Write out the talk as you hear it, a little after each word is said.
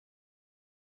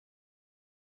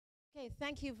Okay,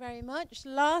 thank you very much.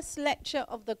 Last lecture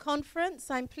of the conference,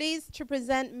 I'm pleased to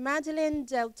present Madeline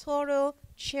del Toro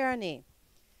Cherney.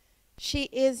 She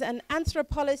is an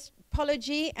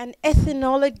anthropology and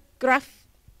ethnolograph.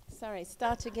 Sorry,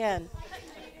 start again.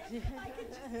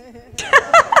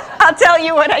 I'll tell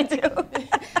you what I do.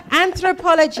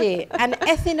 Anthropology and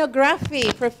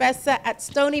ethnography professor at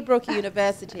Stony Brook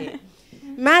University.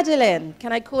 Madeline,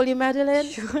 can I call you Madeline?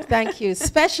 Sure. Thank you.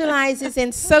 Specializes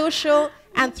in social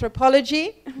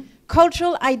anthropology,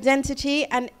 cultural identity,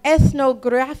 and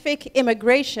ethnographic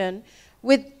immigration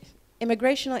with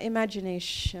immigration or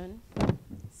imagination.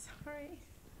 Sorry.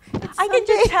 I can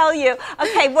just tell you.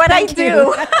 Okay, what Thank I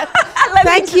do.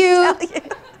 Thank you.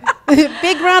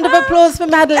 Big round of applause for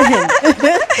Madeline.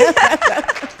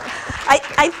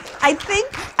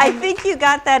 I think you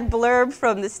got that blurb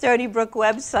from the Stony Brook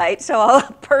website, so I'll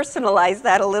personalize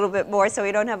that a little bit more so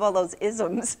we don't have all those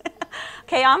isms.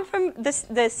 Okay, I'm from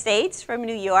the States, from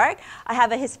New York. I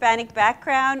have a Hispanic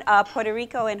background, Puerto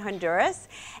Rico and Honduras,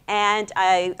 and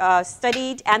I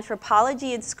studied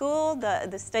anthropology in school,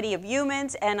 the study of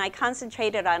humans, and I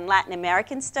concentrated on Latin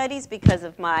American studies because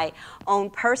of my own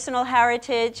personal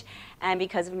heritage and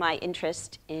because of my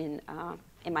interest in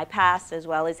my past, as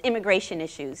well as immigration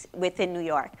issues within New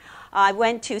York. I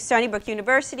went to Stony Brook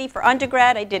University for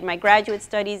undergrad. I did my graduate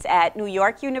studies at New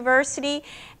York University,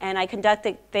 and I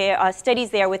conducted their studies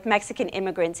there with Mexican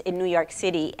immigrants in New York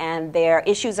City and their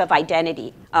issues of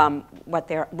identity.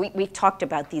 We've talked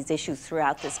about these issues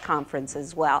throughout this conference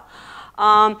as well.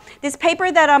 This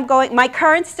paper that my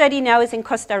current study now is in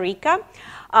Costa Rica.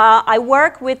 I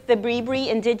work with the Bribri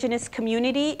indigenous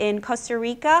community in Costa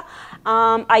Rica.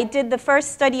 I did the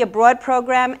first study abroad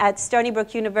program at Stony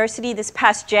Brook University this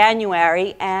past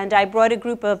January, and I brought a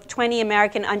group of 20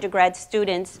 American undergrad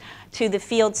students to the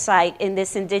field site in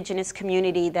this indigenous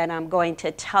community that I'm going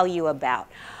to tell you about.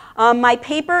 My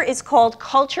paper is called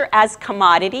Culture as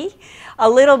Commodity, a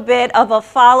little bit of a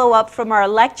follow-up from our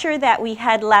lecture that we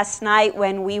had last night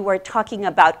when we were talking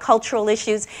about cultural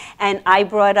issues, and I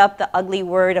brought up the ugly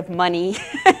word of money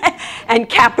and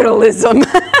capitalism.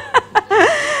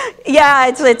 Yeah,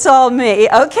 it's all me.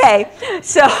 Okay,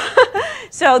 so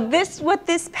what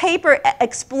this paper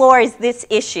explores this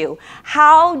issue.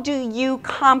 How do you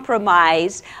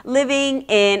compromise living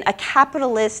in a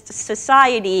capitalist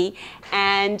society,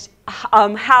 and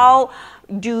how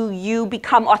do you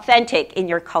become authentic in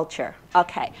your culture?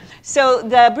 Okay, so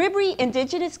the Bribri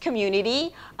indigenous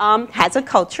community has a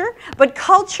culture, but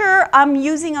culture I'm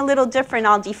using a little different.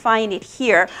 I'll define it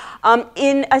here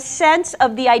in a sense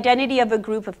of the identity of a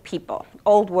group of people.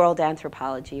 Old world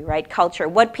anthropology, right? Culture,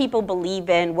 what people believe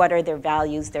in, what are their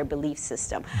values, their belief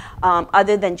system,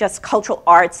 other than just cultural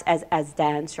arts as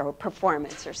dance or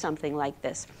performance or something like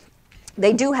this.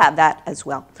 They do have that as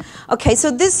well. Okay,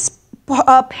 so this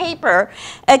paper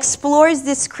explores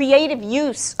this creative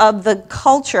use of the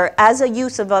culture as a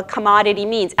use of a commodity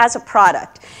means, as a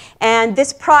product. And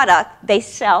this product they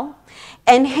sell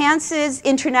enhances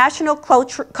international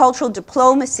cultural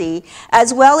diplomacy,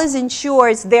 as well as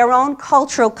ensures their own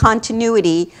cultural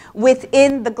continuity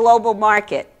within the global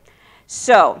market.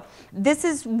 So this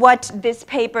is what this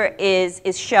paper is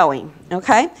showing,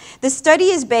 okay? The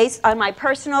study is based on my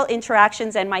personal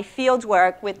interactions and my field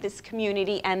work with this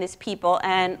community and this people,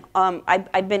 and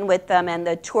I've been with them and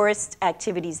the tourist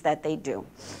activities that they do.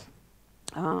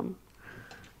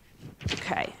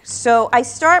 Okay, so I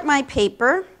start my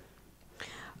paper,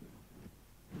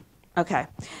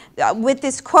 with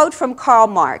this quote from Karl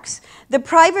Marx. The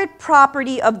private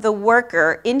property of the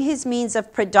worker in his means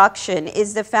of production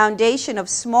is the foundation of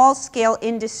small-scale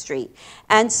industry,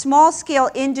 and small-scale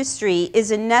industry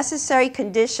is a necessary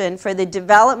condition for the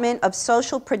development of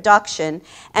social production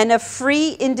and a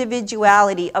free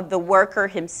individuality of the worker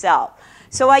himself.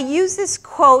 So I use this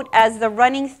quote as the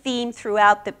running theme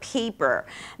throughout the paper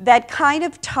that kind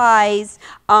of ties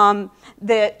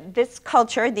this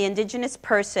culture, the indigenous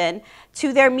person,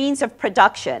 to their means of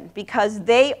production, because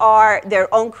they are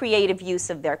their own creative use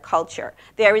of their culture.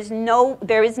 There is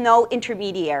no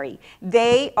intermediary.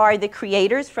 They are the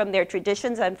creators from their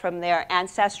traditions and from their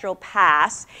ancestral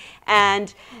past,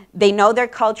 and they know their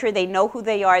culture, they know who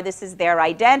they are, this is their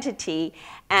identity.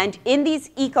 And in these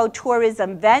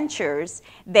ecotourism ventures,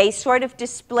 they sort of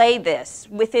display this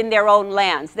within their own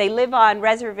lands. They live on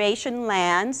reservation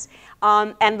lands,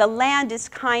 and the land is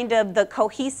kind of the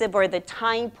cohesive or the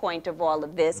time point of all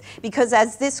of this, because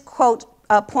as this quote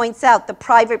points out, the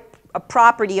private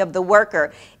property of the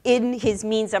worker in his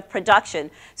means of production.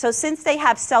 So since they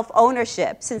have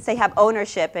self-ownership, since they have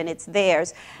ownership and it's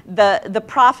theirs, the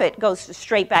profit goes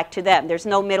straight back to them. There's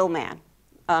no middleman.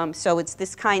 So it's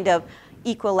this kind of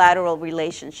equilateral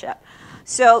relationship.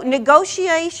 So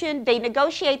negotiation, they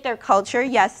negotiate their culture,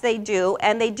 yes they do,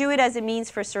 and they do it as a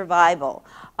means for survival.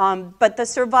 But the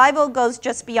survival goes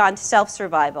just beyond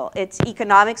self-survival. It's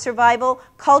economic survival,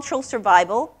 cultural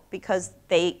survival, because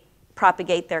they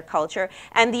propagate their culture,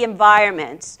 and the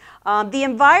environment. The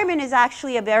environment is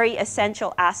actually a very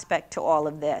essential aspect to all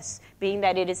of this, being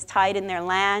that it is tied in their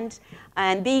land,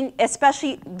 and being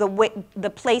especially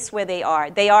the place where they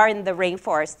are. They are in the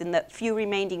rainforest, in the few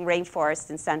remaining rainforests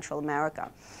in Central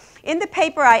America. In the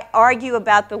paper, I argue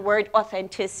about the word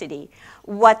authenticity,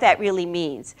 what that really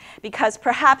means. Because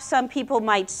perhaps some people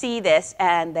might see this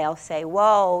and they'll say,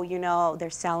 whoa, you know,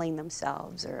 they're selling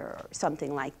themselves or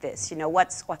something like this. You know,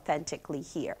 what's authentically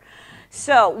here?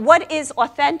 So what is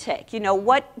authentic? You know,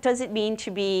 what does it mean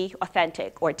to be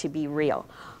authentic or to be real?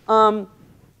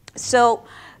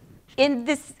 In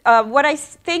this, what I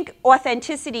think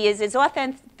authenticity is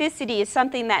authenticity is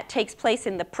something that takes place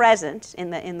in the present,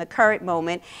 in the current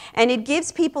moment, and it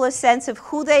gives people a sense of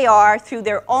who they are through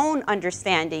their own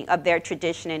understanding of their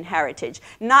tradition and heritage,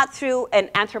 not through an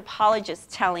anthropologist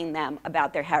telling them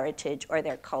about their heritage or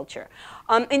their culture.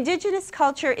 Indigenous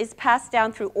culture is passed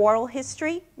down through oral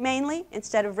history, mainly,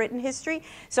 instead of written history.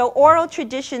 So oral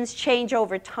traditions change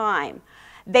over time.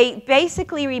 They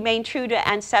basically remain true to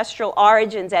ancestral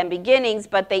origins and beginnings,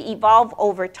 but they evolve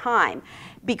over time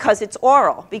because it's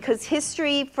oral. Because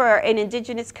history for an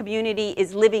indigenous community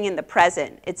is living in the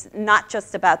present. It's not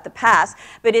just about the past,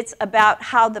 but it's about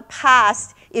how the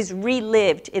past is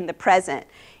relived in the present.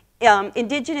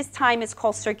 Indigenous time is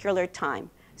called circular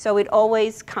time. So it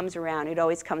always comes around, it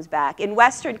always comes back. In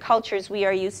Western cultures, we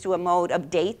are used to a mode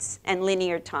of dates and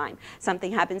linear time.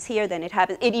 Something happens here, then it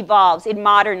happens, it evolves, it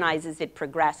modernizes, it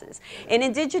progresses. In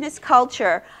indigenous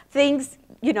culture, things,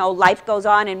 you know, life goes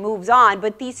on and moves on,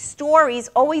 but these stories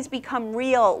always become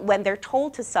real when they're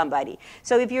told to somebody.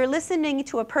 So if you're listening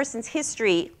to a person's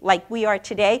history like we are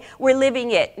today, we're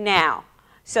living it now.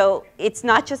 So it's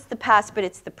not just the past, but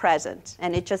it's the present,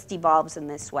 and it just evolves in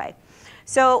this way.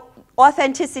 So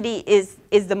authenticity is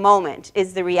the moment,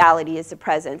 is the reality, is the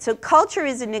present. So culture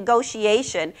is a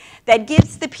negotiation that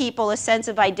gives the people a sense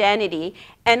of identity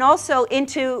and also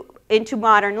into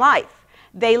modern life.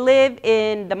 They live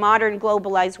in the modern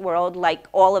globalized world like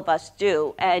all of us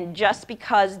do, and just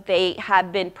because they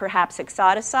have been perhaps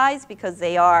exoticized, because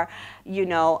they are, you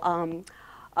know,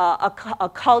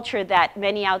 a culture that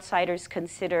many outsiders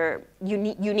consider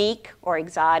unique or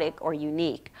exotic or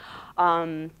unique.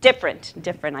 Different,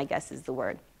 I guess is the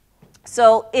word.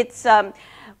 So it's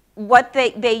what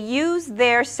they use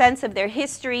their sense of their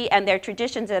history and their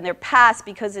traditions and their past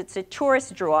because it's a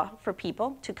tourist draw for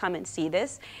people to come and see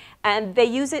this. And they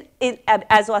use it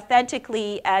as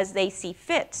authentically as they see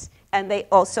fit. And they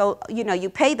also, you know,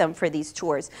 you pay them for these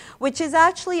tours, which is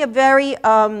actually a very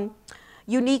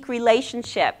unique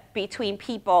relationship between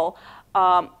people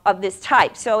of this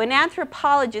type. So an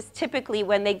anthropologist, typically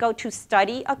when they go to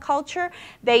study a culture,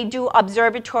 they do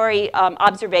observatory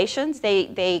observations.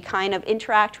 They kind of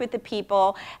interact with the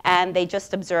people and they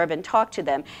just observe and talk to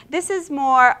them. This is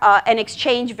more an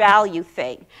exchange value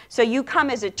thing. So you come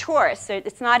as a tourist. So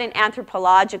it's not an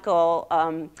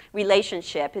anthropological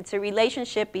relationship. It's a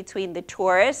relationship between the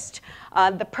tourist,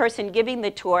 the person giving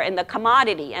the tour, and the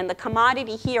commodity. And the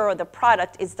commodity here, or the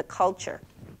product, is the culture.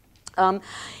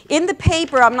 In the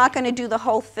paper, I'm not going to do the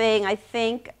whole thing. I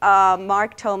think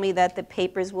Mark told me that the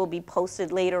papers will be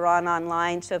posted later on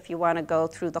online, so if you want to go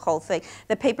through the whole thing.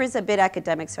 The paper is a bit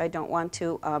academic, so I don't want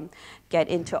to get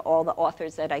into all the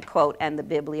authors that I quote and the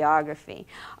bibliography.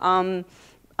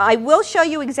 I will show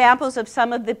you examples of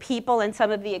some of the people and some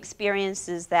of the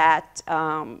experiences that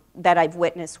I've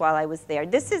witnessed while I was there.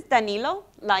 This is Danilo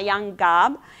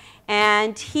Layangab,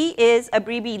 and he is a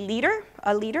Bribi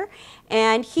leader,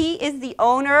 and he is the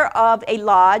owner of a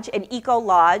lodge, an eco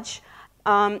lodge,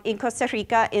 in Costa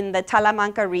Rica in the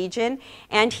Talamanca region.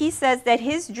 And he says that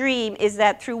his dream is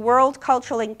that through world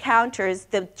cultural encounters,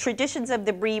 the traditions of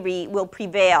the Bribi will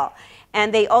prevail.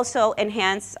 And they also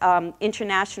enhance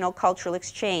international cultural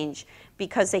exchange,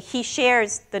 because he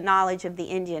shares the knowledge of the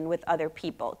Indian with other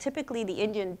people. Typically, the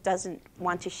Indian doesn't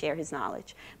want to share his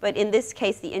knowledge. But in this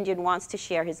case, the Indian wants to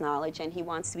share his knowledge, and he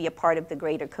wants to be a part of the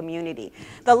greater community.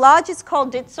 The lodge is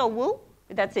called Ditsowu.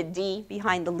 That's a D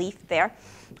behind the leaf there.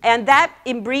 And that,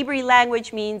 in Bribri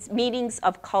language, means meetings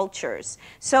of cultures.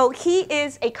 So he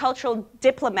is a cultural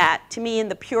diplomat, to me, in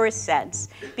the purest sense,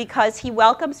 because he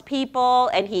welcomes people,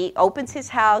 and he opens his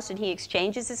house, and he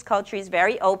exchanges his culture. He's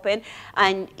very open,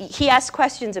 and he asks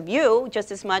questions of you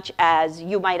just as much as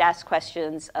you might ask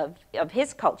questions of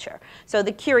his culture. So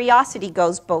the curiosity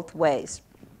goes both ways.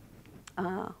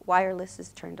 Wireless is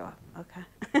turned off. Okay.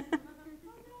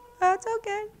 That's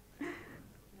okay.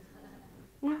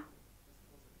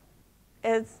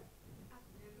 It's.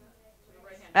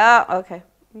 Oh, okay.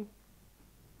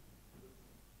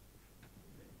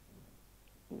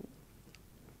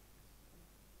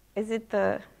 Is it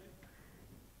the...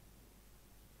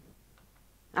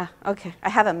 okay. I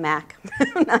have a Mac.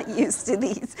 I'm not used to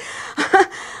these.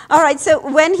 All right, so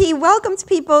when he welcomes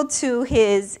people to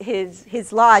his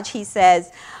lodge, he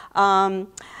says,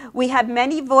 we have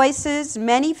many voices,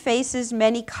 many faces,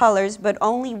 many colors, but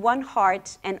only one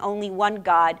heart and only one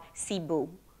God, Cebu.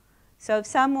 So if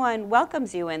someone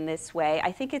welcomes you in this way,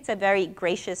 I think it's a very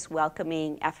gracious,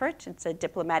 welcoming effort. It's a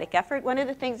diplomatic effort. One of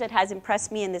the things that has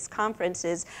impressed me in this conference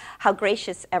is how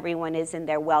gracious everyone is in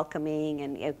their welcoming,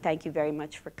 and thank you very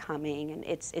much for coming, and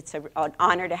it's an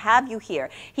honor to have you here.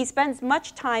 He spends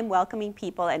much time welcoming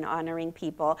people and honoring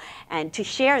people, and to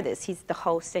share this. He's the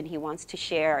host, and he wants to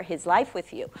share his life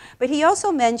with you. But he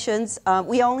also mentions,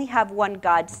 we only have one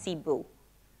God, Cebu,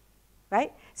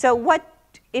 right? So what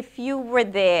if you were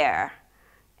there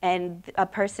and a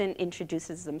person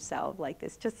introduces themselves like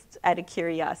this, just out of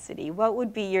curiosity, what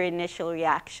would be your initial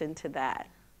reaction to that?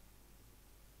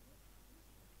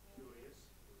 Curious.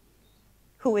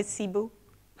 Who is Cebu?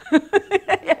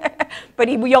 But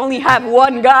we only have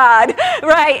one God,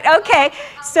 right? Okay,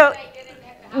 so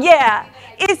yeah.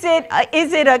 Is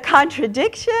it a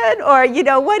contradiction, or, you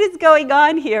know, what is going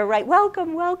on here, right?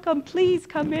 Welcome, welcome, please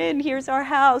come in. Here's our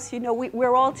house. You know,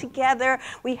 we're all together.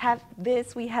 We have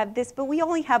this, but we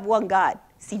only have one God,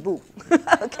 Cebu.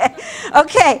 Okay,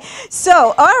 okay.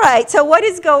 So, all right. So what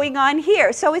is going on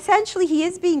here? So essentially, he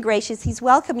is being gracious. He's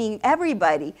welcoming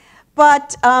everybody.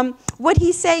 But what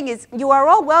he's saying is, you are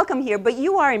all welcome here, but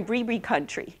you are in Bribri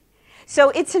country. So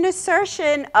it's an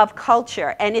assertion of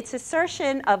culture, and it's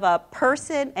assertion of a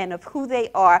person and of who they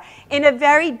are in a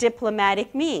very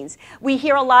diplomatic means. We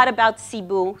hear a lot about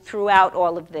Cebu throughout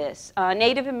all of this.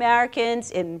 Native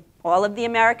Americans in all of the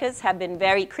Americas have been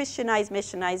very Christianized,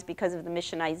 missionized because of the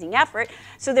missionizing effort.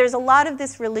 So there's a lot of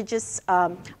this religious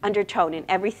undertone in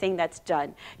everything that's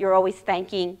done. You're always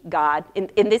thanking God.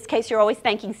 In this case, you're always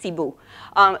thanking Cebu.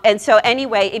 And so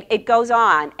anyway, it goes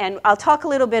on. And I'll talk a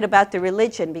little bit about the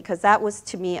religion, because that was,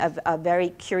 to me, a very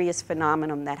curious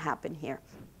phenomenon that happened here.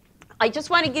 I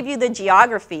just want to give you the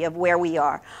geography of where we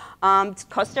are.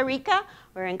 Costa Rica.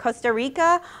 We're in Costa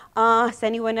Rica. Has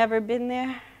anyone ever been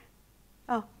there?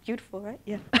 Oh, beautiful, right?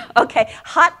 Yeah. Okay,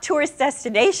 hot tourist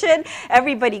destination.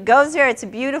 Everybody goes there. It's a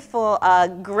beautiful,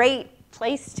 great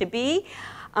place to be.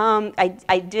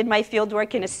 I did my field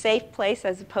work in a safe place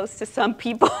as opposed to some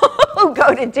people who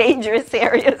go to dangerous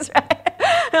areas,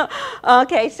 right?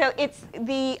 Okay, so it's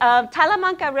the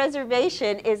Talamanca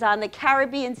Reservation is on the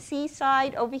Caribbean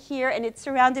seaside over here, and it's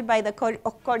surrounded by the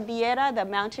Cordillera, the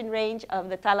mountain range of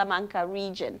the Talamanca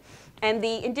region. And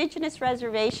the indigenous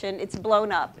reservation, it's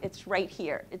blown up. It's right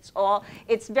here.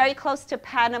 It's very close to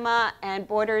Panama and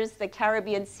borders the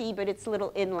Caribbean Sea, but it's a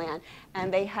little inland.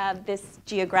 And they have this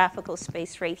geographical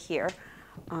space right here,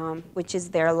 which is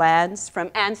their lands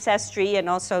from ancestry and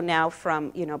also now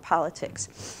from, you know,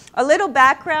 politics. A little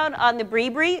background on the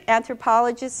Bribri.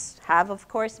 Anthropologists have, of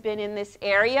course, been in this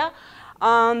area.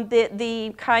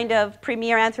 The kind of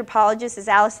premier anthropologist is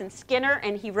Alison Skinner,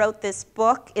 and he wrote this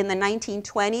book in the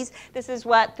 1920s. This is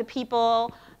what the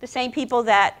same people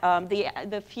that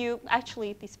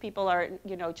actually these people are,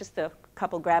 you know, just a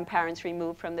couple grandparents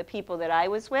removed from the people that I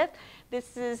was with.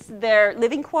 This is their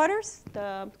living quarters,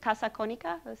 the Casa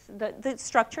Cónica, the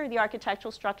structure, the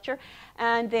architectural structure.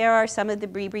 And there are some of the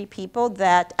Bribri people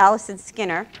that Alison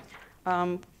Skinner,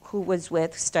 who was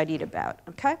with, studied about,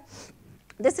 okay?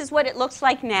 This is what it looks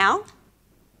like now.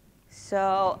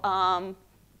 So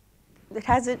it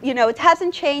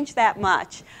hasn't changed that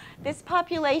much. This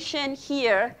population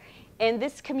here in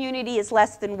this community is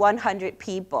less than 100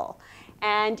 people.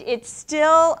 And it's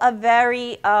still a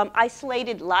very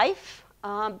isolated life.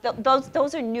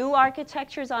 Those are new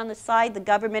architectures on the side. The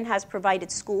government has provided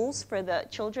schools for the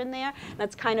children there.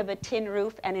 That's kind of a tin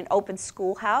roof and an open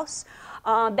schoolhouse.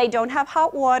 They don't have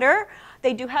hot water.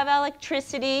 They do have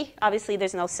electricity. Obviously,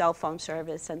 there's no cell phone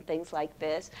service and things like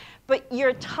this. But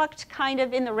you're tucked kind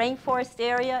of in the rainforest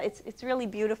area. It's really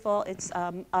beautiful. It's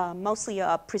mostly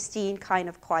a pristine kind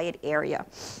of quiet area.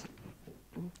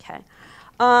 Okay.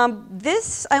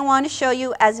 This I want to show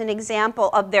you as an example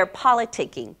of their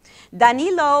politicking.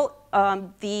 Danilo,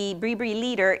 the Bribri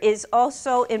leader, is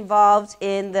also involved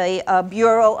in the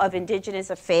Bureau of Indigenous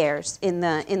Affairs in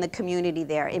the community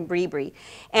there in Bribri.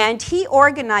 And he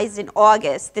organized in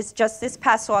August, this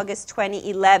past August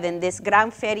 2011, this Gran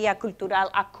Feria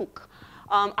Cultural Acuk.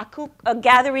 a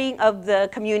gathering of the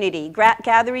community,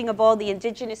 gathering of all the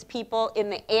indigenous people in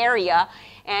the area,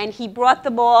 and he brought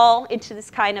them all into this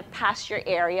kind of pasture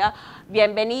area.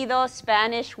 Bienvenido,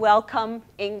 Spanish, welcome,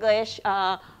 English,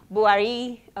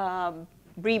 Buari,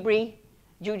 Bribri,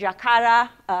 Jujacara,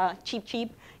 Cheep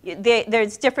Cheep.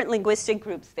 There's different linguistic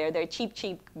groups there. They're Cheep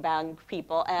Cheep Bang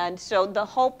people. And so the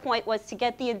whole point was to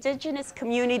get the indigenous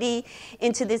community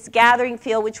into this gathering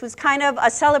field, which was kind of a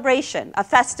celebration, a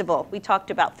festival. We talked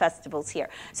about festivals here.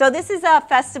 So this is a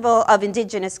festival of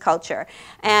indigenous culture.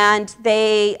 And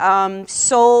they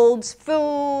sold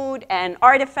food and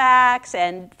artifacts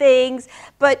and things,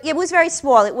 but it was very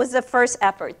small. It was the first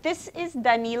effort. This is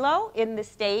Danilo in the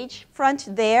stage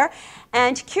front there.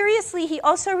 And curiously, he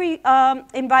also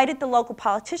invited the local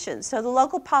politicians. So the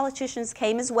local politicians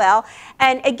came as well.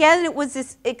 And again, it was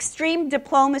this extreme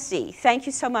diplomacy. Thank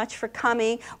you so much for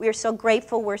coming. We are so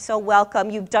grateful. We're so welcome.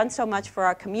 You've done so much for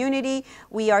our community.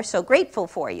 We are so grateful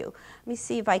for you. Let me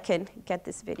see if I can get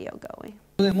this video going.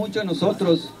 De muchos de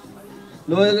nosotros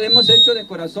lo hemos hecho de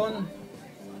corazón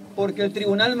porque el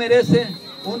tribunal merece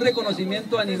un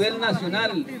reconocimiento a nivel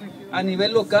nacional, a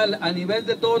nivel local, a nivel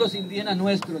de todos los indígenas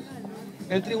nuestros.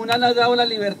 El tribunal ha dado la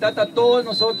libertad a todos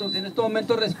nosotros. En este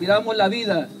momento respiramos la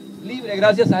vida libre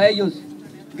gracias a ellos.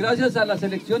 Gracias a las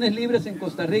elecciones libres en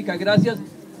Costa Rica. Gracias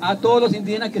a todos los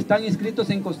indígenas que están inscritos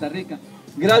en Costa Rica.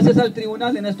 Gracias al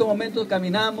tribunal en estos momentos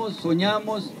caminamos,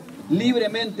 soñamos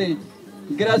libremente.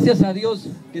 Gracias a Dios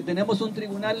que tenemos un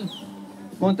tribunal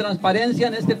con transparencia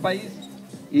en este país.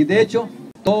 Y de hecho,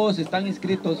 todos están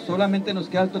inscritos. Solamente nos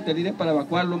queda Alto Telire para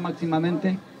evacuarlo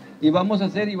máximamente. Y vamos a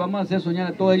hacer soñar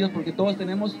a todos ellos porque todos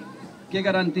tenemos que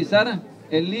garantizar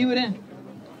el libre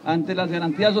ante las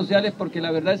garantías sociales, porque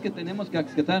la verdad es que tenemos que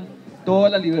aceptar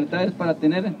todas las libertades para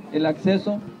tener el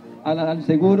acceso al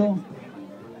seguro,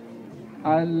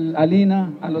 al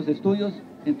INA, a los estudios.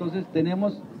 Entonces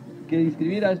tenemos que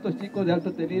inscribir a estos chicos de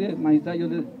Alto Telire. Magistrado, yo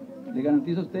le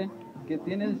garantizo a usted que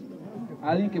tienes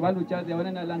alguien que va a luchar de ahora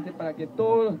en adelante para que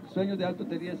todos los sueños de Alto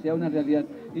Telire sea una realidad.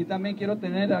 Y también quiero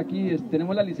tener aquí,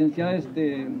 tenemos la licenciada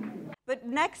But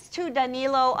next to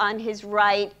Danilo on his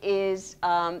right is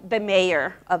the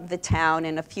mayor of the town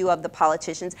and a few of the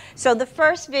politicians. So the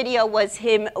first video was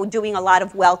him doing a lot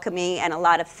of welcoming and a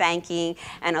lot of thanking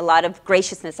and a lot of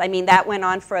graciousness. I mean, that went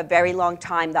on for a very long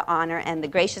time, the honor and the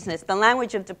graciousness, the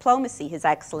language of diplomacy, His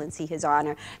Excellency, His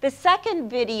Honor. The second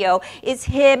video is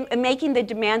him making the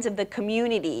demands of the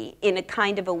community in a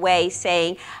kind of a way,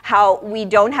 saying how we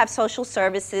don't have social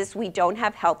services, we don't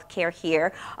have health care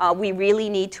here, we really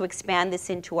need to expand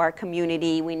this into our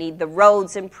community. We need the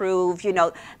roads improved, you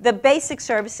know, the basic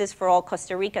services for all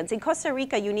Costa Ricans. In Costa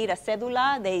Rica, you need a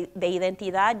cédula de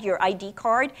identidad, your ID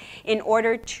card, in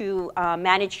order to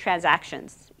manage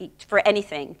transactions. For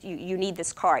anything, you need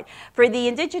this card. For the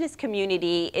indigenous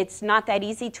community, it's not that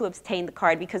easy to obtain the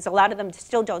card because a lot of them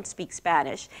still don't speak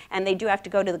Spanish, and they do have to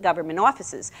go to the government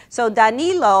offices. So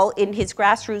Danilo, in his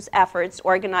grassroots efforts,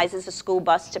 organizes a school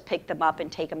bus to pick them up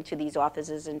and take them to these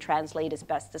offices and translate as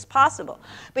best as possible.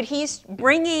 But he's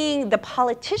bringing the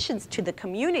politicians to the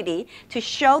community to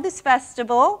show this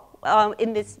festival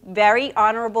in this very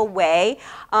honorable way,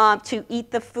 to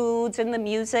eat the foods and the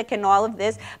music and all of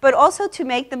this, but also to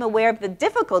make them aware of the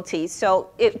difficulties. So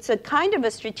it's a kind of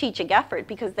a strategic effort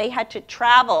because they had to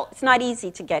travel. It's not easy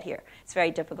to get here. It's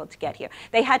very difficult to get here.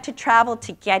 They had to travel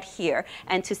to get here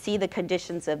and to see the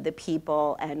conditions of the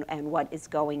people and what is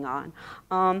going on.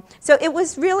 So it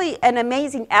was really an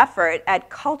amazing effort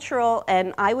at cultural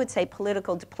and I would say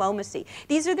political diplomacy.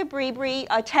 These are the Bribri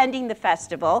attending the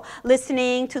festival,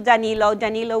 listening to Danilo.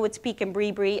 Danilo would speak in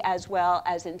Bribri as well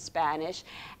as in Spanish.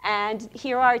 And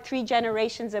here are 3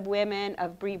 generations of women,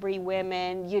 of Bribri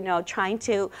women, you know, trying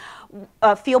to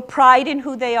feel pride in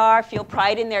who they are, feel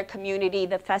pride in their community.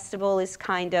 The festival is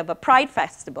kind of a pride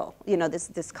festival, you know,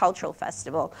 this cultural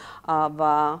festival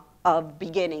of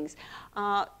beginnings.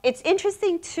 It's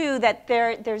interesting, too, that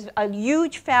there's a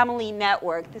huge family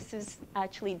network. This is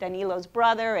actually Danilo's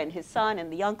brother and his son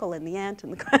and the uncle and the aunt.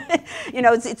 And the you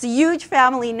know, it's a huge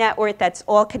family network that's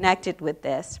all connected with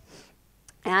this.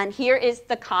 And here is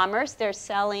the commerce. They're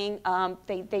selling,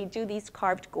 they do these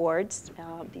carved gourds,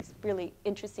 these really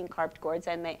interesting carved gourds,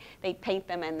 and they paint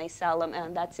them and they sell them,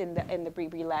 and that's in the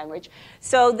Bribri language.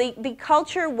 So the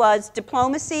culture was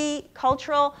diplomacy,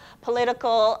 cultural,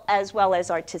 political, as well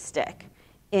as artistic,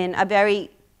 in a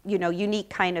very, you know, unique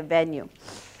kind of venue.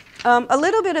 A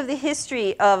little bit of the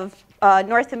history of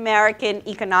North American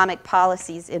economic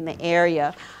policies in the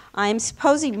area. I'm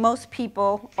supposing most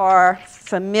people are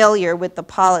familiar with the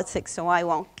politics, so I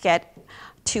won't get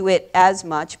to it as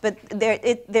much. But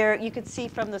there you can see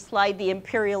from the slide the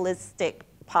imperialistic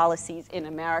policies in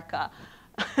America.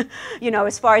 You know,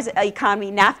 as far as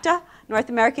economy, NAFTA, North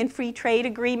American Free Trade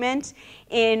Agreement,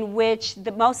 in which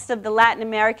most of the Latin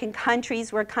American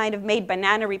countries were kind of made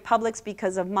banana republics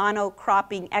because of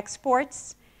monocropping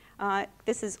exports.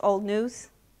 This is old news.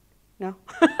 No.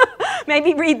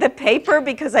 Maybe read the paper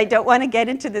because I don't want to get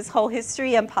into this whole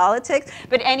history and politics.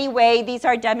 But anyway, these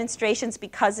are demonstrations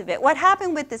because of it. What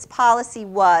happened with this policy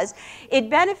was it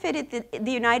benefited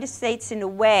the United States in a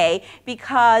way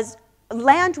because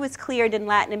land was cleared in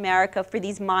Latin America for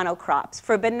these monocrops,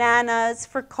 for bananas,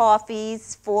 for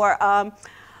coffees, for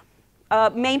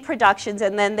main productions,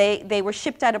 and then they were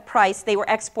shipped at a price, they were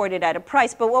exported at a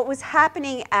price. But what was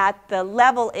happening at the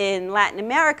level in Latin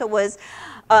America was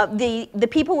the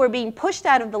people were being pushed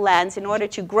out of the lands in order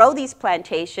to grow these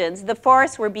plantations. The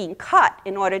forests were being cut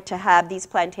in order to have these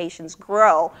plantations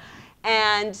grow.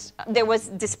 And there was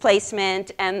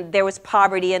displacement, and there was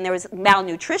poverty, and there was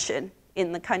malnutrition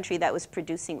in the country that was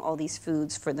producing all these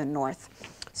foods for the North.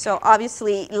 So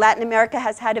obviously, Latin America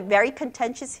has had a very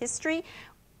contentious history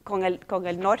con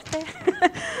el norte,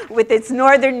 with its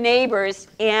northern neighbors.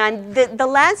 And the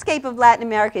landscape of Latin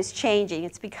America is changing.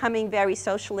 It's becoming very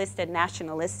socialist and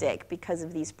nationalistic because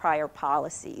of these prior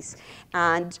policies.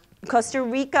 And Costa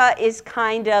Rica is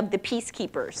kind of the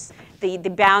peacekeepers, the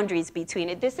boundaries between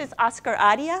it. This is Oscar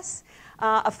Arias,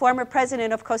 a former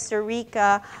president of Costa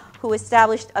Rica, who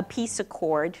established a peace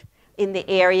accord in the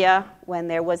area when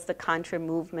there was the Contra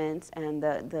movement and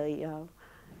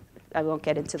I won't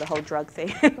get into the whole drug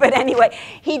thing, but anyway,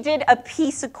 he did a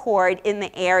peace accord in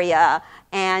the area,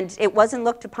 and it wasn't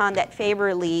looked upon that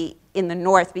favorably in the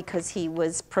North because he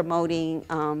was promoting,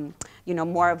 you know,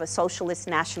 more of a socialist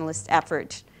nationalist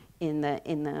effort in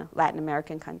the Latin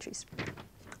American countries.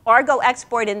 Argo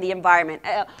export in the environment.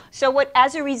 So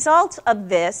as a result of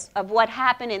this, of what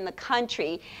happened in the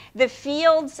country, the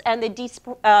fields and the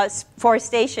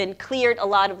deforestation cleared a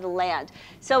lot of the land.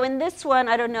 So in this one,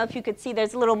 I don't know if you could see,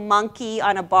 there's a little monkey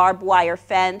on a barbed wire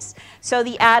fence. So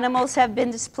the animals have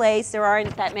been displaced. There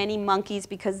aren't that many monkeys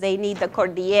because they need the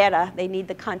cordillera. They need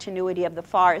the continuity of the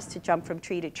forest to jump from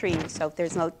tree to tree. So if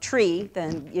there's no tree,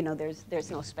 then you know there's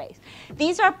no space.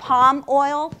 These are palm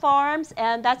oil farms,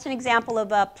 and that's an example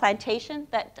of a plantation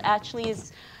that actually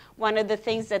is one of the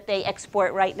things that they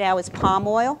export right now is palm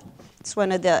oil. It's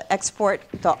one of the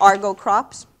Argo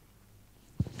crops.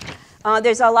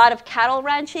 There's a lot of cattle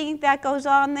ranching that goes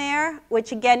on there,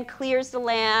 which again clears the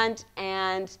land,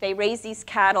 and they raise these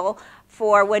cattle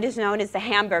for what is known as the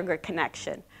hamburger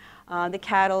connection. The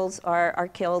cattle are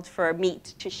killed for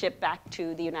meat to ship back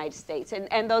to the United States.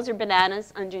 And those are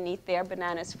bananas underneath there,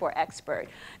 bananas for export.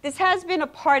 This has been a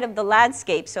part of the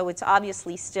landscape, so it's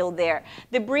obviously still there.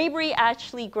 The Bribri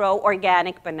actually grow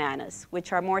organic bananas,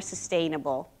 which are more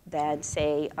sustainable than,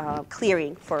 say,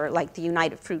 clearing for like the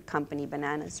United Fruit Company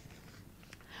bananas.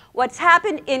 What's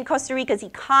happened in Costa Rica's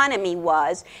economy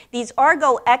was these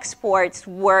Argo exports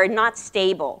were not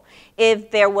stable. If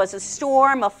there was a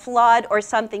storm, a flood, or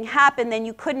something happened, then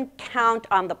you couldn't count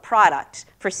on the product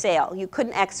for sale. You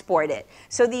couldn't export it.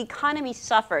 So the economy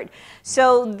suffered.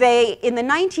 So in the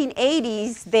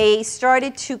 1980s, they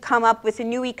started to come up with a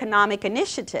new economic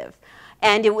initiative,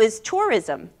 and it was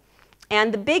tourism.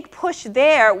 And the big push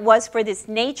there was for this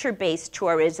nature-based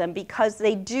tourism because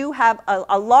they do have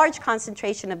a large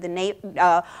concentration of the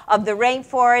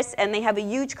rainforest, and they have a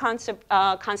huge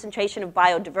concentration of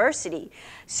biodiversity.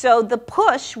 So the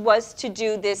push was to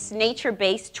do this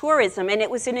nature-based tourism, and it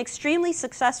was an extremely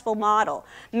successful model.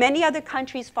 Many other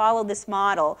countries follow this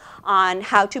model on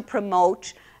how to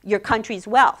promote your country's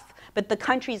wealth. But the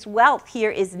country's wealth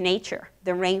here is nature,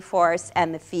 the rainforests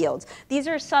and the fields. These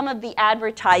are some of the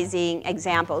advertising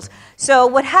examples. So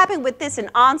what happened with this, an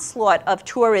onslaught of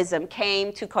tourism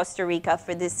came to Costa Rica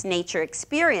for this nature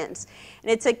experience. And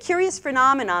it's a curious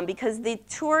phenomenon because the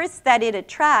tourists that it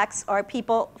attracts are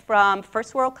people from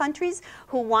first world countries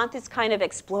who want this kind of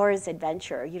explorer's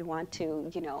adventure. You want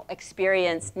to,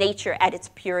 experience nature at its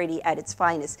purity, at its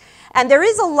finest. And there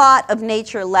is a lot of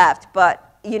nature left, but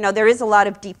there is a lot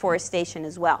of deforestation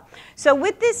as well. So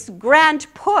with this grand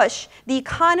push, the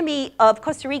economy of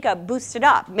Costa Rica boosted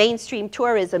up. Mainstream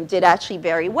tourism did actually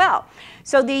very well.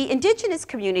 So the indigenous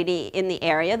community in the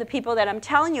area, the people that I'm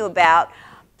telling you about,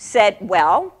 said,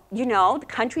 well, the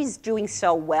country's doing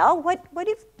so well. What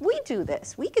if we do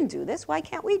this? We can do this. Why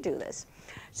can't we do this?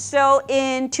 So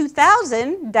in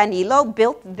 2000, Danilo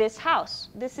built this house.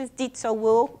 This is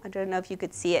Ditsowu. I don't know if you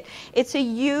could see it. It's a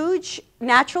huge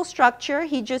natural structure.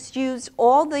 He just used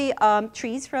all the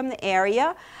trees from the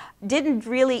area.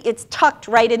 It's tucked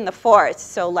right in the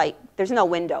forest. So like there's no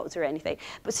windows or anything.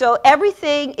 But so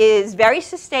everything is very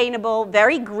sustainable,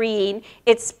 very green.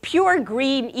 It's pure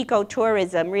green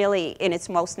ecotourism, really, in its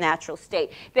most natural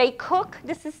state. They cook.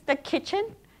 This is the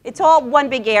kitchen. It's all one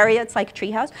big area. It's like a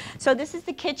treehouse. So this is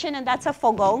the kitchen, and that's a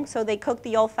fogong. So they cook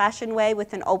the old-fashioned way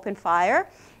with an open fire.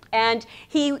 And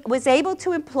he was able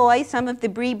to employ some of the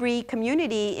Bree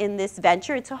community in this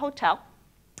venture. It's a hotel.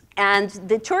 And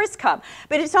the tourists come.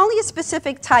 But it's only a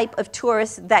specific type of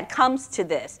tourist that comes to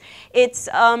this. It's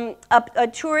a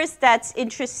tourist that's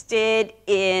interested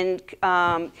in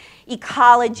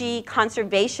ecology,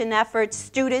 conservation efforts.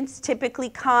 Students typically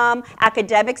come.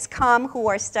 Academics come who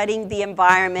are studying the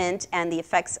environment and the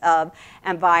effects of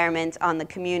environment on the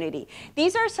community.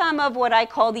 These are some of what I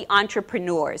call the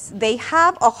entrepreneurs. They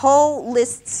have a whole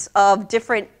list of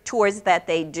different tours that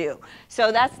they do.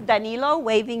 So that's Danilo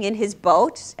waving in his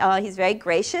boat. He's very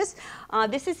gracious.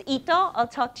 This is Ito. I'll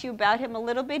talk to you about him a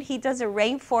little bit. He does a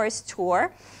rainforest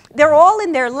tour. They're all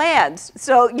in their lands.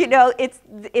 So, you know,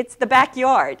 it's the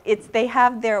backyard. They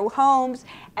have their homes,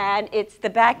 and it's the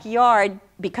backyard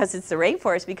because it's the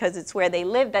rainforest, because it's where they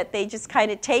live, that they just kind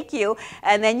of take you,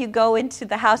 and then you go into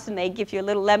the house and they give you a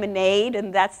little lemonade,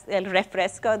 and that's el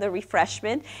refresco, the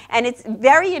refreshment, and it's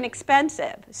very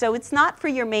inexpensive. So it's not for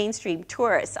your mainstream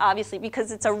tourists, obviously,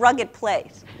 because it's a rugged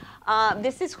place.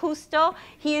 This is Justo.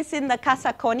 He is in the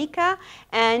Casa Cónica,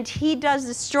 and he does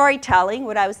the storytelling,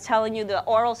 what I was telling you, the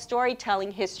oral storytelling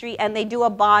history, and they do a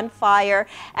bonfire,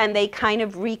 and they kind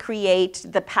of recreate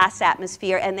the past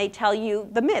atmosphere, and they tell you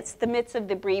the myths of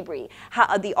the Bree,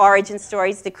 how, the origin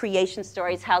stories, the creation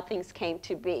stories, how things came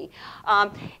to be.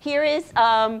 Here is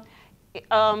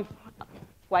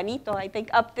Juanito, I think,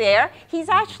 up there. He's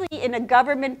actually in a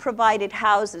government-provided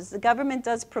houses. The government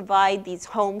does provide these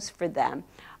homes for them.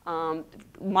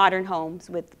 Modern homes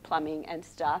with plumbing and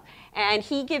stuff. And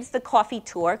he gives the coffee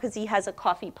tour because he has a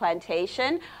coffee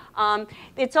plantation.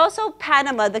 It's also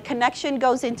Panama. The connection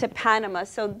goes into Panama.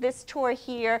 So this tour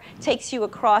here takes you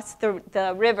across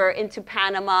the river into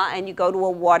Panama, and you go to a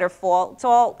waterfall. It's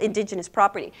all indigenous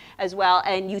property as well.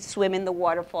 And you swim in the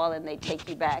waterfall, and they take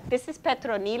you back. This is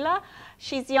Petronila.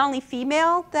 She's the only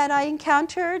female that I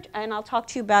encountered, and I'll talk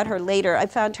to you about her later. I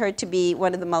found her to be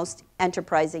one of the most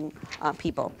enterprising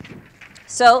people.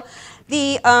 So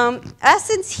the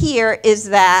essence here is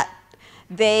that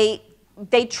they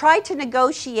try to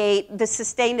negotiate the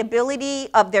sustainability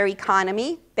of their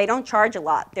economy. They don't charge a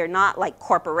lot. They're not like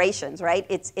corporations, right?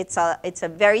 It's a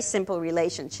very simple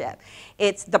relationship.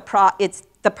 It's the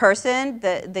person,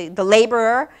 the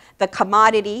laborer, the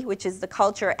commodity, which is the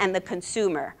culture, and the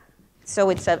consumer. So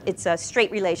it's a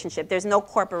straight relationship. There's no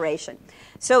corporation.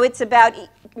 So it's about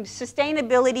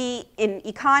sustainability in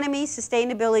economy,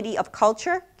 sustainability of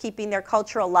culture, keeping their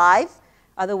culture alive.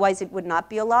 Otherwise, it would not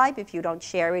be alive if you don't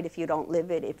share it, if you don't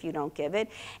live it, if you don't give it.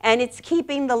 And it's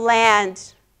keeping the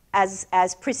land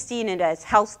as pristine and as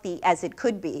healthy as it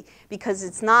could be, because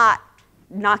it's not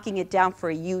knocking it down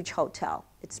for a huge hotel.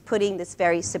 It's putting this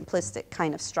very simplistic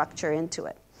kind of structure into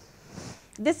it.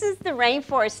 This is the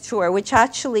rainforest tour, which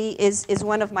actually is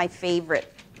one of my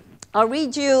favorite. I'll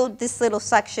read you this little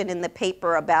section in the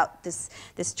paper about this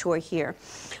tour here.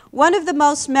 One of the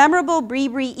most memorable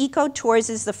Bree eco tours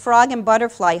is the frog and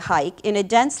butterfly hike in a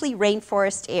densely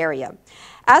rainforest area.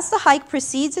 As the hike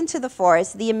proceeds into the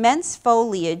forest, the immense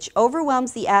foliage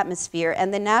overwhelms the atmosphere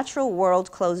and the natural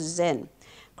world closes in,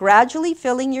 gradually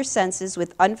filling your senses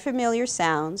with unfamiliar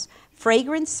sounds,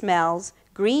 fragrant smells,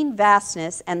 green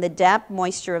vastness, and the damp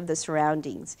moisture of the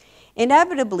surroundings.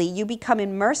 Inevitably, you become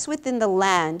immersed within the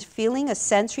land, feeling a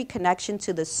sensory connection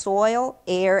to the soil,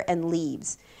 air, and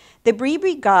leaves. The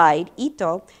Bree guide,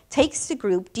 Ito, takes the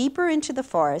group deeper into the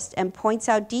forest and points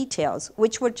out details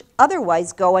which would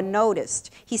otherwise go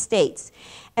unnoticed. He states,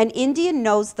 "An Indian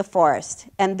knows the forest,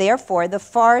 and therefore the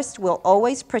forest will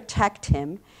always protect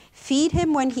him, feed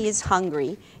him when he is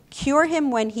hungry, cure him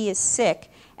when he is sick,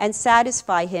 and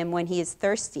satisfy him when he is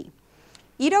thirsty."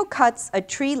 Ito cuts a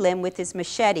tree limb with his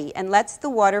machete and lets the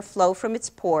water flow from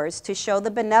its pores to show the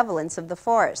benevolence of the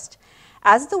forest.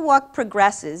 As the walk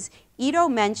progresses, Ito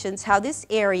mentions how this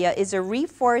area is a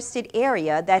reforested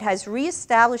area that has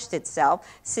reestablished itself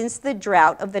since the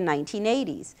drought of the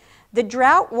 1980s. The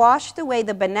drought washed away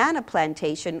the banana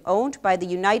plantation owned by the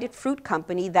United Fruit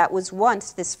Company that was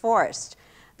once this forest.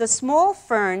 The small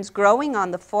ferns growing on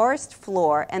the forest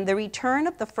floor and the return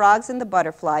of the frogs and the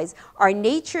butterflies are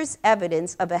nature's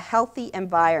evidence of a healthy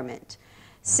environment.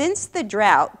 Since the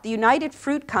drought, the United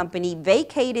Fruit Company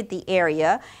vacated the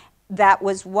area that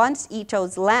was once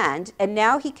Ito's land, and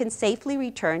now he can safely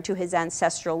return to his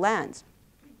ancestral lands.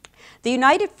 The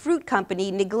United Fruit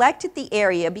Company neglected the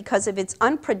area because of its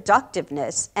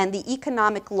unproductiveness and the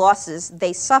economic losses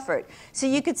they suffered. So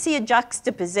you could see a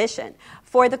juxtaposition.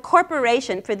 For the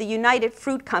corporation, for the United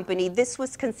Fruit Company, this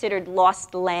was considered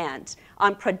lost land,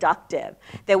 unproductive.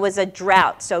 There was a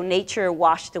drought, so nature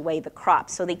washed away the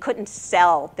crops, so they couldn't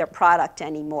sell their product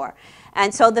anymore.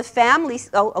 And so the families,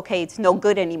 oh, okay, it's no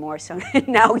good anymore, so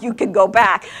now you can go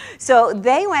back. So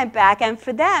they went back, and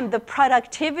for them, the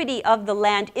productivity of the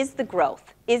land is the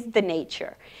growth, is the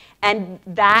nature. And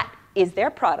that is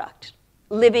their product,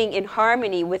 living in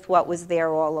harmony with what was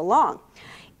there all along.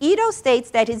 Ito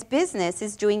states that his business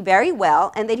is doing very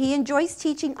well and that he enjoys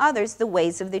teaching others the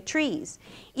ways of the trees.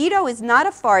 Ito is not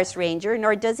a forest ranger,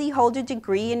 nor does he hold a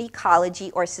degree in ecology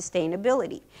or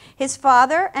sustainability. His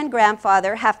father and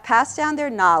grandfather have passed down their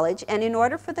knowledge, and in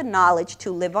order for the knowledge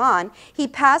to live on, he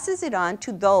passes it on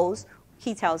to those,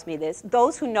 he tells me this,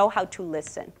 those who know how to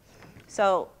listen.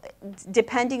 So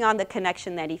depending on the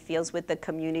connection that he feels with the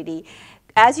community,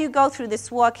 as you go through this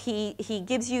walk, he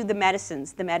gives you the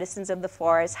medicines of the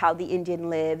forest, how the Indian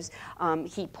lives.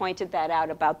 He pointed that out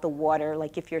about the water,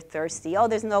 like if you're thirsty, oh,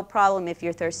 there's no problem if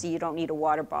you're thirsty, you don't need a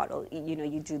water bottle, you know,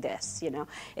 you do this, you know.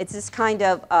 It's this kind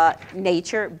of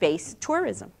nature-based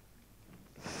tourism.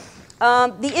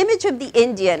 The image of the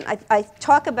Indian, I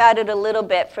talk about it a little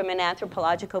bit from an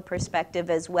anthropological perspective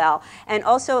as well, and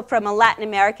also from a Latin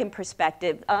American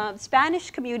perspective. Spanish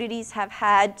communities have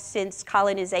had, since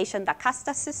colonization, the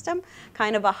casta system,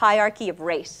 kind of a hierarchy of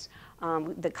race.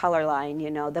 The color line,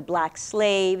 you know, the black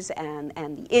slaves and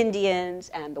the Indians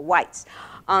and the whites.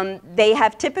 They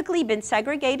have typically been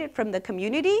segregated from the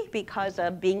community because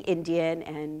of being Indian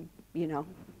and, you know,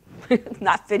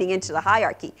 not fitting into the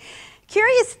hierarchy.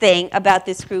 Curious thing about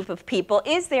this group of people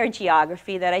is their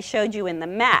geography that I showed you in the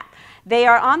map. They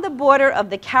are on the border of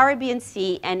the Caribbean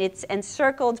Sea, and it's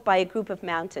encircled by a group of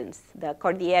mountains, the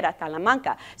Cordillera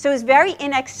Talamanca. So it's very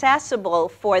inaccessible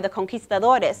for the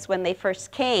conquistadores when they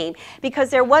first came because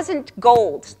there wasn't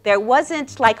gold. There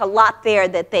wasn't like a lot there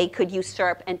that they could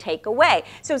usurp and take away.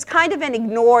 So it's kind of an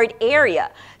ignored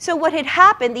area. So what had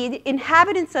happened, the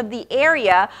inhabitants of the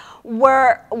area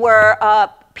were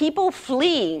people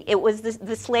fleeing. It was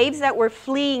the slaves that were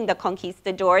fleeing the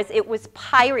conquistadors. It was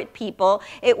pirate people.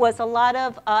 It was a lot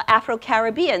of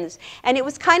Afro-Caribbeans. And it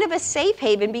was kind of a safe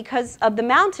haven because of the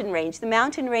mountain range. The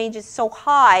mountain range is so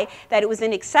high that it was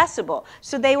inaccessible.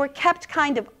 So they were kept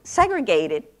kind of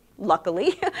segregated,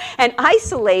 luckily, and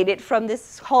isolated from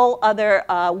this whole other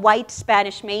white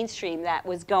Spanish mainstream that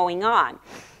was going on.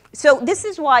 So this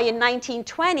is why in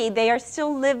 1920 they are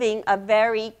still living a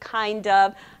very kind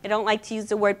of, I don't like to use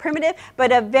the word primitive,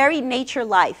 but a very nature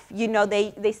life. You know,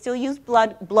 they still use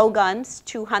blowguns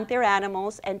to hunt their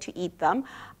animals and to eat them.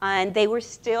 And there was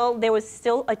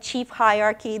still a chief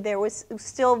hierarchy. There was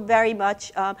still very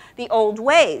much the old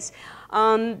ways.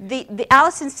 The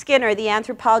Alison Skinner, the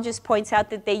anthropologist, points out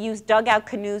that they use dugout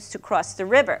canoes to cross the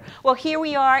river. Well, here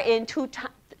we are in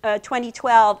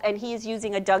 2012, and he is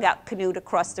using a dugout canoe to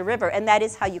cross the river, and that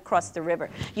is how you cross the river.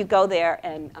 You go there,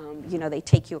 and you know, they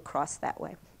take you across that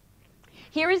way.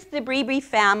 Here is the Bribri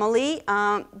family,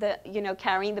 you know,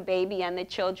 carrying the baby and the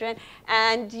children,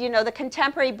 and you know, the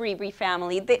contemporary Bribri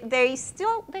family. They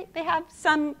have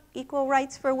some equal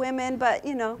rights for women, but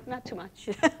you know, not too much.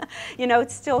 You know,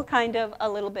 it's still kind of a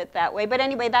little bit that way. But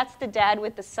anyway, that's the dad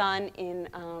with the son in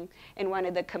one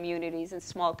of the communities, a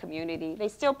small community. They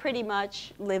still pretty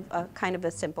much live a kind of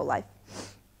a simple life.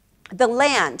 The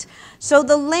land. So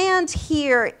the land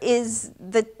here is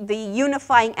the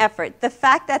unifying effort. The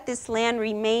fact that this land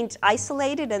remained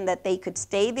isolated and that they could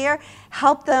stay there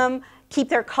helped them keep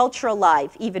their culture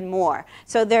alive even more.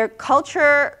 So their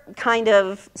culture kind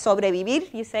of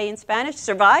sobrevivir, you say in Spanish,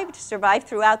 survived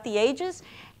throughout the ages.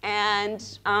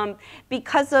 And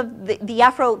because of the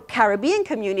Afro-Caribbean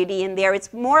community in there,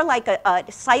 it's more like a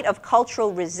site of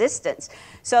cultural resistance.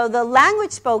 So the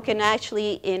language spoken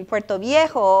actually in Puerto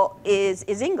Viejo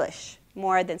is English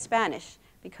more than Spanish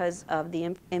because of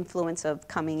the influence of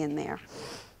coming in there.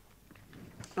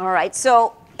 All right,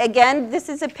 so again, this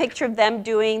is a picture of them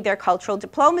doing their cultural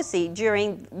diplomacy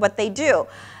during what they do.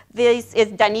 This is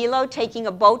Danilo taking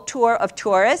a boat tour of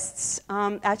tourists.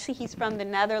 Actually, he's from the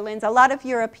Netherlands. A lot of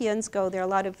Europeans go there. A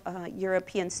lot of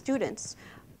European students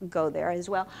go there as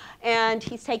well. And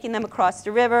he's taking them across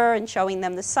the river and showing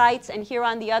them the sights. And here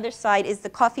on the other side is the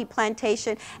coffee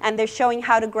plantation. And they're showing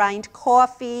how to grind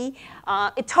coffee.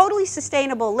 It's totally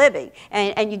sustainable living.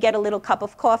 And you get a little cup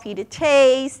of coffee to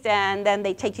taste. And then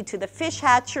they take you to the fish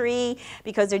hatchery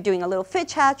because they're doing a little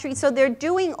fish hatchery. So they're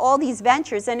doing all these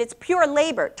ventures. And it's pure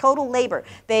labor, total labor.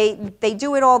 They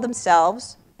do it all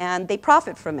themselves. and they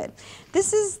profit from it.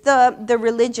 This is the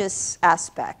religious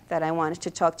aspect that I wanted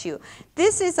to talk to you.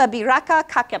 This is a Biraka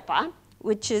Kakepa,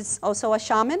 which is also a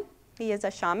shaman. He is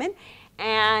a shaman.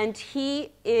 And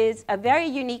he is a very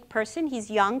unique person. He's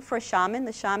young for a shaman.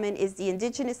 The shaman is the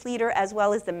indigenous leader as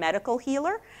well as the medical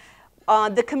healer.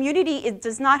 The community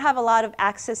does not have a lot of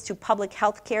access to public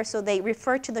health care, so they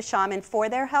refer to the shaman for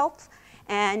their health.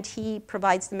 And he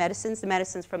provides the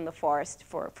medicines from the forest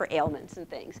for ailments and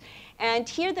things. And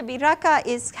here the Biraka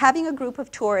is having a group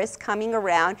of tourists coming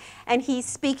around, and he's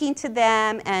speaking to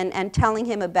them and telling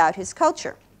him about his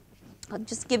culture. I'll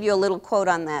just give you a little quote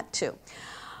on that too.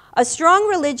 A strong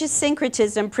religious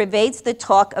syncretism pervades the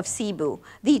talk of Cebu,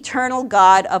 the eternal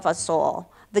god of us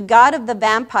all, the god of the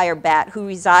vampire bat who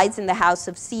resides in the house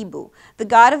of Cebu, the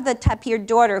god of the tapir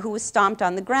daughter who was stomped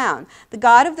on the ground, the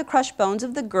god of the crushed bones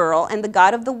of the girl, and the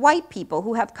god of the white people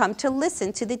who have come to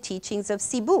listen to the teachings of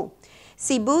Cebu.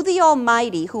 Cebu the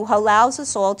Almighty who allows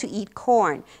us all to eat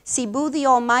corn. Cebu the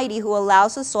Almighty who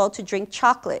allows us all to drink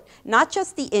chocolate. Not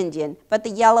just the Indian, but the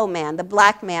yellow man, the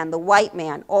black man, the white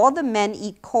man. All the men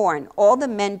eat corn. All the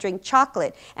men drink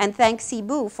chocolate. And thank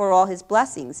Cebu for all his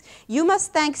blessings. You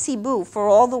must thank Cebu for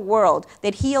all the world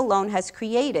that he alone has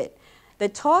created. The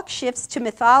talk shifts to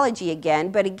mythology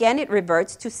again, but again it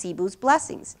reverts to Cebu's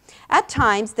blessings. At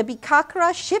times, the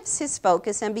Bikakra shifts his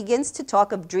focus and begins to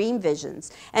talk of dream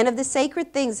visions and of the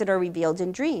sacred things that are revealed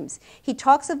in dreams. He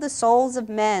talks of the souls of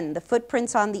men, the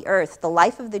footprints on the earth, the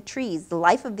life of the trees, the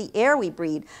life of the air we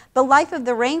breathe, the life of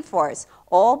the rainforest,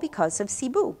 all because of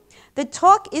Cebu. The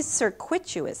talk is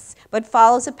circuitous, but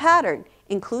follows a pattern.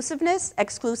 Inclusiveness,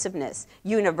 exclusiveness,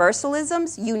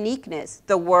 universalisms, uniqueness,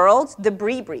 the world, the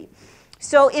bribri.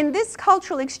 So in this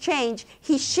cultural exchange,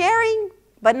 he's sharing,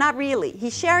 but not really.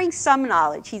 He's sharing some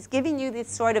knowledge. He's giving you this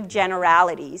sort of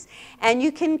generalities. And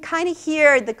you can kind of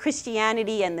hear the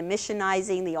Christianity and the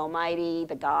missionizing, the Almighty,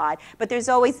 the God. But there's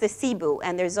always the Cebu,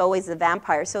 and there's always the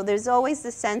vampire. So there's always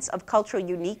the sense of cultural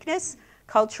uniqueness,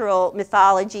 cultural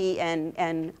mythology,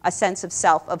 and a sense of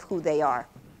self of who they are.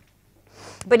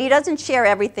 But he doesn't share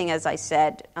everything, as I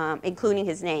said, including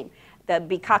his name. The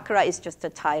Bikakra is just a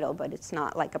title, but it's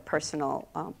not like a personal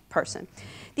person.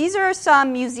 These are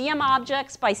some museum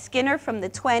objects by Skinner from the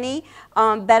 20s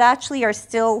that actually are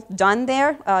still done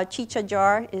there. Chicha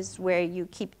jar is where you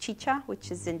keep chicha,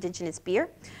 which is indigenous beer.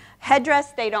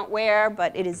 Headdress they don't wear,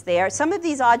 but it is there. Some of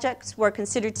these objects were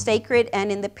considered sacred,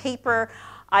 and in the paper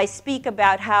I speak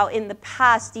about how in the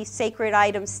past these sacred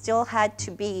items still had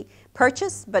to be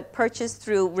purchased, but purchased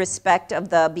through respect of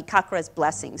the Bikakra's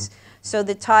blessings. So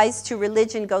the ties to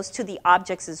religion goes to the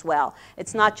objects as well.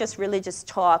 It's not just religious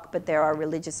talk, but there are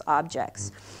religious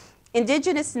objects.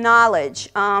 Indigenous knowledge,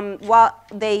 while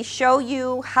they show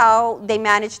you how they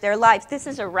manage their lives. This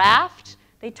is a raft.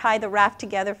 They tie the raft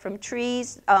together from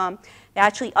trees. They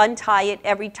actually untie it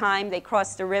every time they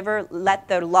cross the river, let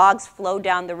the logs flow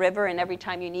down the river, and every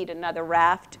time you need another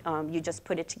raft, you just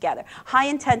put it together.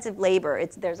 High-intensive labor.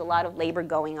 There's a lot of labor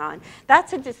going on.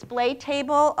 That's a display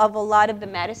table of a lot of the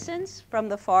medicines from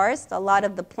the forest, a lot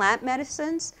of the plant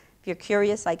medicines. If you're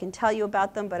curious, I can tell you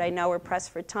about them, but I know we're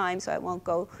pressed for time, so I won't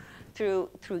go through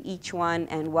each one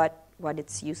and what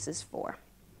its use is for.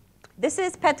 This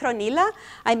is Petronila.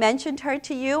 I mentioned her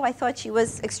to you. I thought she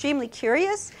was extremely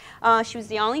curious. She was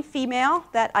the only female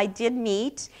that I did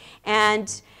meet.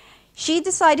 And she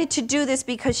decided to do this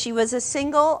because she was a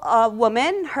single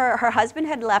woman. Her husband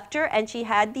had left her, and she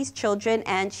had these children,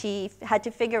 and she had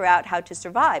to figure out how to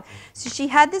survive. So she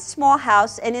had this small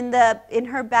house, and in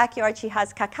her backyard she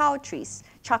has cacao trees,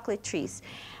 chocolate trees.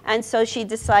 And so she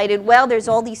decided, well, there's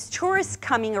all these tourists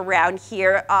coming around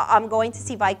here. I'm going to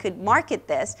see if I could market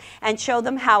this and show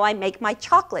them how I make my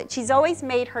chocolate. She's always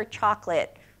made her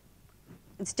chocolate.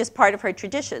 It's just part of her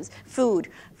traditions. Food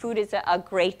is a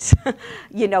great,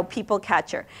 people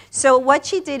catcher. So what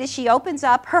she did is she opens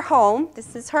up her home.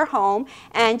 This is her home.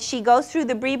 And she goes through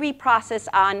the bribri process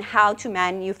on how to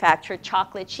manufacture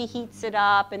chocolate. She heats it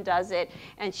up and does it.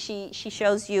 And she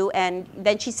shows you. And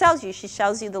then she sells you. She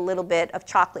sells you the little bit of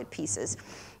chocolate pieces.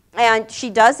 And she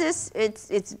does this.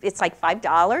 It's like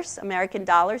 $5, American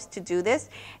dollars, to do this.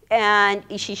 And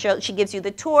she gives you the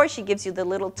tour. She gives you the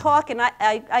little talk. And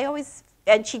I always...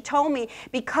 And she told me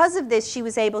because of this, she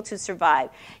was able to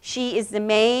survive. She is the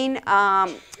main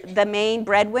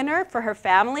breadwinner for her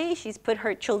family. She's put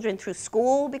her children through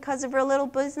school because of her little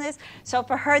business. So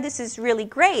for her, this is really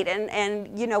great.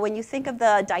 And when you think of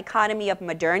the dichotomy of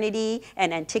modernity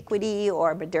and antiquity,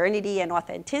 or modernity and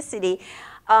authenticity,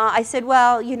 I said,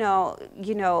 well,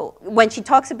 when she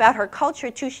talks about her culture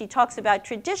too, she talks about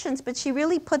traditions, but she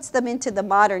really puts them into the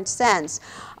modern sense.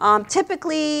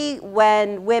 Typically,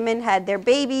 when women had their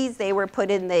babies, they were put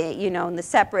in the, in the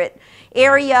separate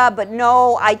area, but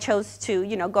no, I chose to,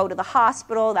 go to the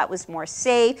hospital. That was more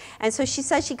safe. And so she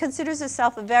says she considers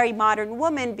herself a very modern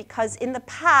woman because in the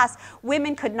past,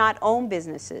 women could not own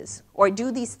businesses or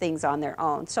do these things on their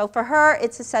own. So for her,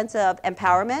 it's a sense of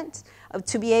empowerment,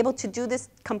 to be able to do this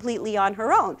completely on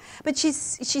her own. But she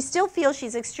still feels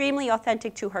she's extremely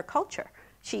authentic to her culture.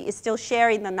 She is still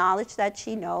sharing the knowledge that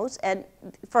she knows, and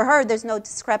for her, there's no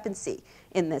discrepancy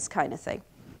in this kind of thing.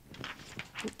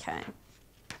 Okay.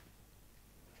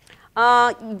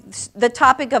 The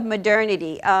topic of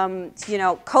modernity,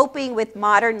 coping with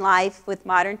modern life, with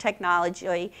modern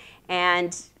technology,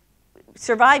 and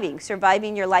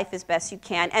surviving your life as best you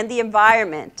can, and the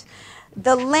environment.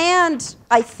 The land,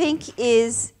 I think,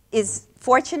 is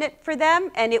fortunate for them,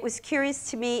 and it was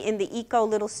curious to me in the eco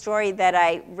little story that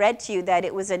I read to you that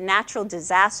it was a natural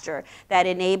disaster that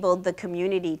enabled the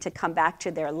community to come back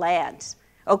to their land.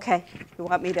 Okay, you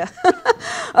want me to?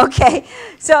 Okay,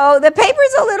 so the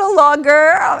paper's a little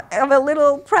longer. I'm a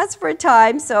little pressed for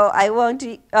time, so I won't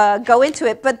go into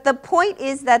it. But the point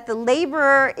is that the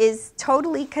laborer is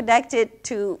totally connected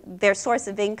to their source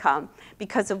of income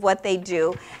because of what they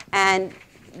do, and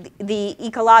the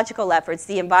ecological efforts,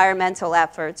 the environmental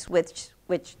efforts, which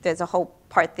there's a whole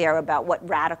part there about what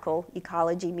radical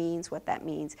ecology means, what that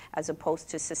means, as opposed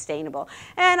to sustainable.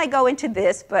 And I go into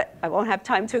this, but I won't have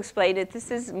time to explain it.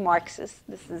 This is Marxist.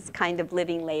 This is kind of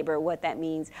living labor, what that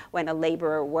means when a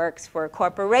laborer works for a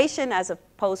corporation as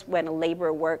opposed when a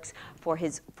laborer works for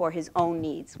his own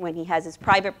needs, when he has his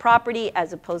private property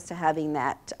as opposed to having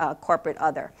that corporate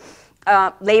other.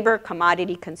 Labor,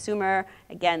 commodity, consumer.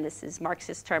 Again, this is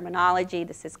Marxist terminology.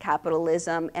 This is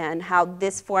capitalism, and how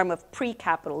this form of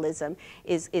pre-capitalism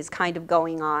is kind of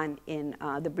going on in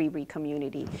the Bree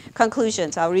community.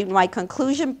 Conclusions. I'll read my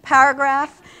conclusion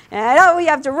paragraph. And I know we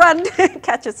have to run,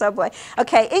 catch a subway.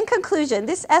 Okay, in conclusion,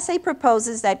 this essay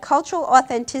proposes that cultural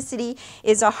authenticity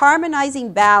is a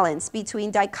harmonizing balance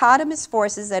between dichotomous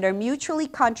forces that are mutually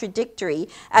contradictory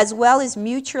as well as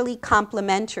mutually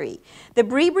complementary. The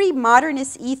Bree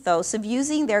modernist ethos of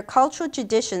using their cultural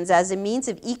traditions as a means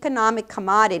of economic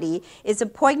commodity is a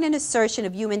poignant assertion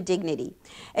of human dignity.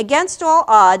 Against all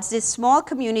odds, this small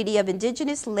community of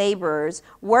indigenous laborers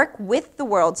work with the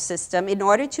world system in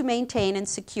order to maintain and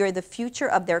secure the future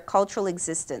of their cultural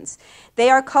existence. They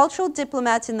are cultural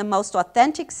diplomats in the most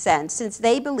authentic sense, since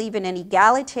they believe in an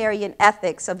egalitarian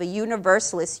ethics of a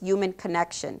universalist human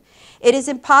connection. It is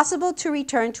impossible to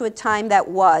return to a time that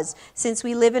was, since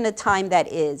we live in a time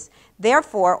that is.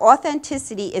 Therefore,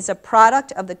 authenticity is a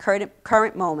product of the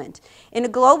current moment. In a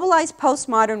globalized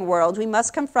postmodern world, we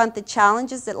must confront the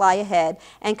challenges that lie ahead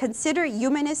and consider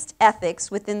humanist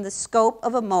ethics within the scope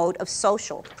of a mode of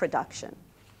social production.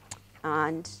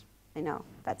 And I know,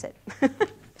 that's it.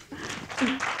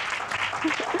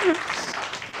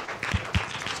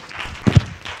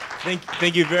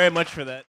 Thank you very much for that.